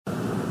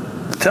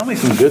Tell me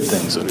some good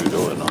things that are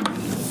going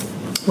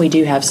on. We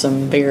do have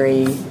some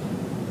very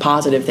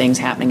positive things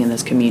happening in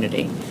this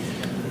community.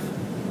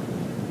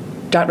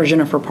 Dr.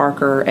 Jennifer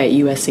Parker at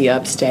USC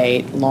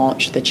Upstate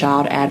launched the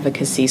Child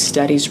Advocacy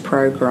Studies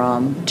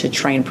Program to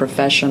train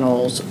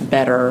professionals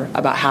better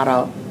about how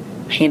to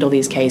handle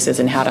these cases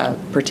and how to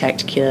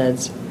protect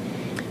kids.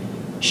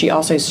 She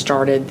also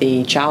started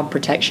the Child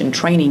Protection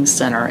Training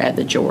Center at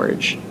the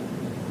George,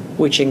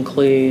 which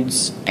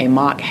includes a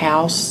mock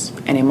house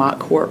and a mock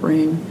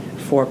courtroom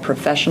for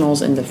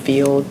professionals in the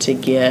field to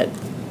get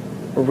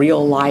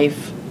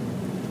real-life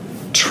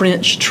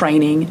trench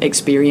training,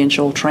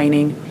 experiential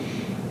training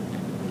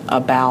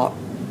about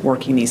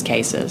working these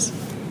cases.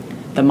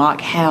 The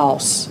mock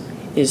house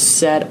is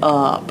set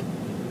up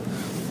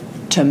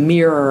to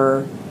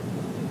mirror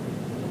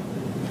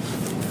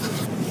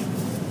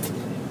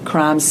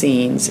crime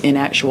scenes in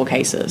actual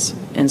cases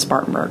in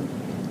Spartanburg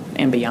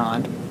and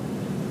beyond.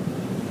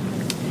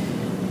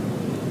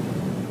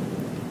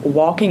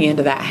 Walking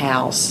into that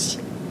house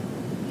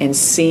and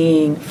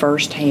seeing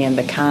firsthand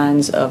the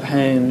kinds of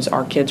homes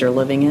our kids are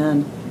living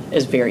in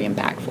is very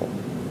impactful.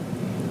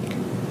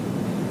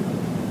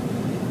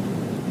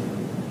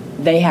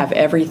 They have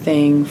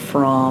everything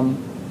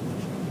from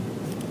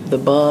the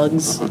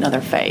bugs, no,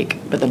 they're fake,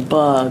 but the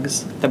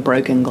bugs, the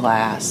broken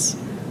glass,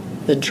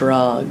 the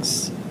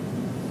drugs,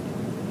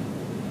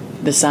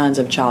 the signs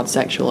of child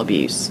sexual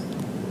abuse,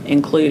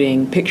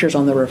 including pictures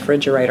on the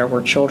refrigerator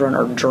where children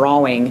are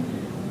drawing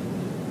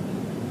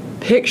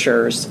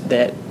pictures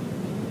that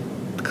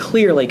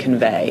clearly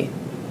convey,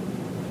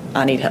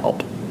 I need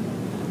help.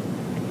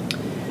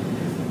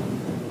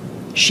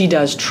 She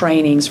does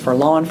trainings for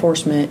law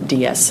enforcement,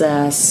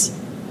 DSS,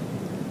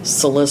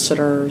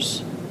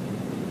 solicitors,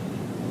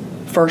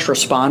 first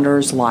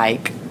responders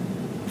like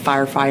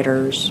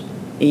firefighters,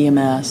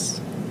 EMS.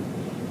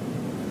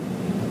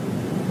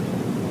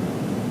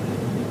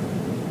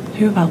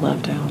 Who have I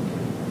left out?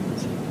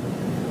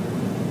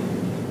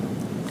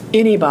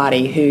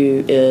 Anybody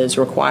who is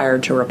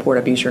required to report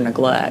abuse or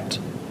neglect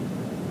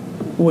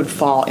would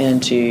fall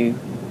into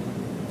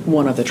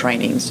one of the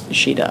trainings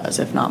she does,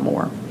 if not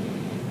more.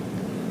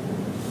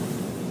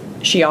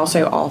 She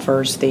also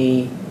offers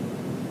the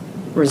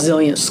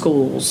Resilient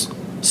Schools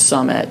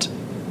Summit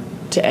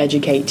to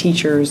educate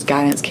teachers,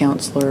 guidance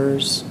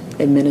counselors,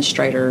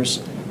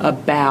 administrators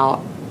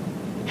about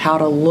how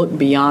to look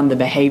beyond the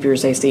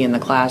behaviors they see in the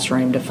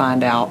classroom to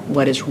find out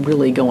what is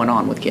really going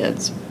on with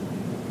kids.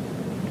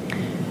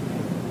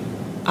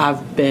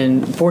 I've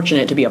been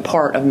fortunate to be a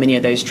part of many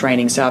of those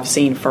trainings, so I've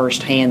seen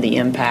firsthand the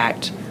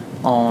impact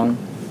on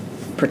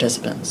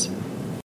participants.